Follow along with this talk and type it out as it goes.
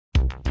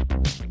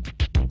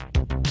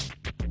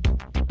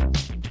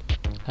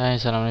Hai,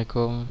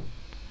 Assalamualaikum.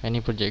 Ini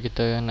projek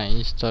kita nak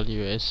install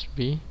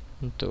USB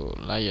untuk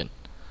Lion.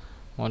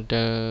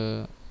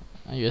 Model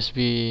USB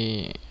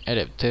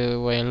adapter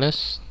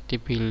wireless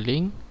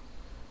TP-Link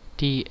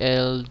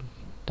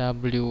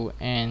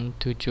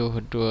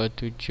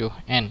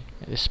TLWN727N.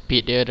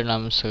 Speed dia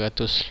dalam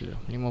 150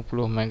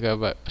 MB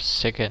per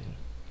second.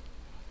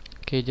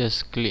 Okay,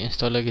 just klik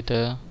installer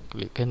kita,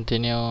 klik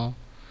continue,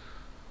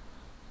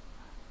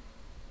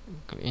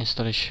 klik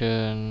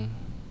installation,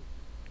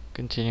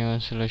 continue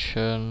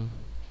installation.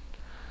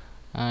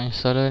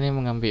 Installer ni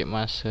mengambil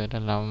masa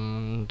dalam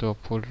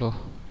 20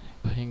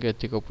 hingga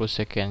 30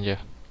 second je.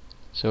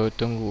 So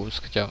tunggu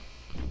sekejap.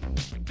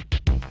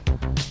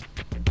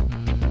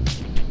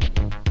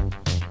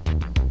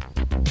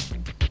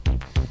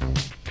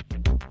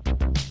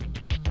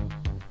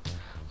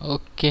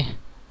 Okay,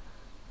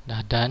 dah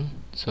done.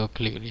 So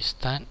klik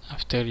restart.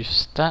 After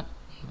restart,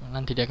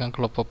 nanti dia akan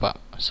keluar pop-up.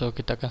 So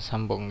kita akan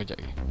sambung kejap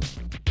lagi.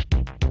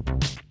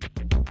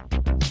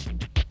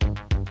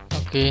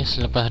 Okay,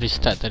 selepas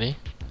restart tadi,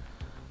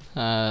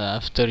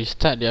 after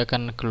restart dia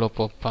akan keluar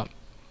pop-up.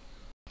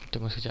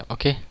 Tunggu sekejap.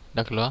 Okay,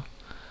 dah keluar.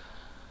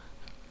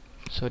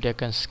 So dia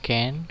akan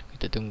scan.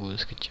 Kita tunggu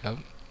sekejap.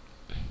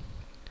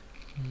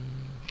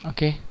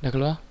 Okay, dah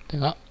keluar.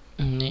 Tengok,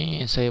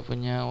 ni saya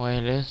punya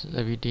wireless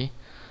DVD.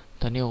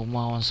 Tadi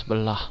rumah orang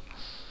sebelah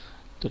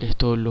tulis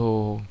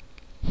tolong.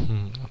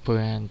 Apa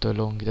yang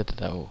tolong kita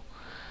tak tahu.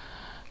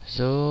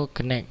 So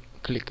connect,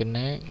 klik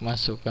connect,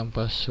 masukkan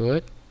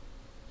password.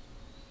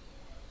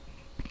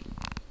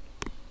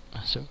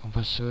 Masukkan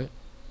password.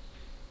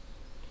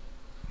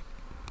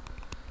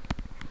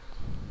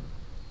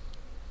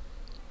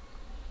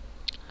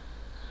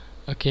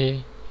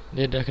 Okay,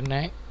 dia dah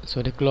connect.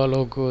 So dia keluar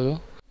logo tu.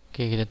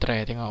 Okay, kita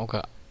try tengok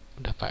buka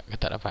dapat ke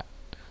tak dapat.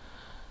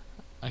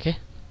 Okay,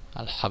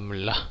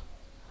 Alhamdulillah.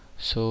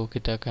 So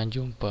kita akan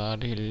jumpa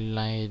di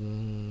lain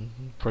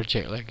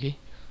projek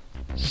lagi.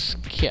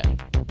 Sekian.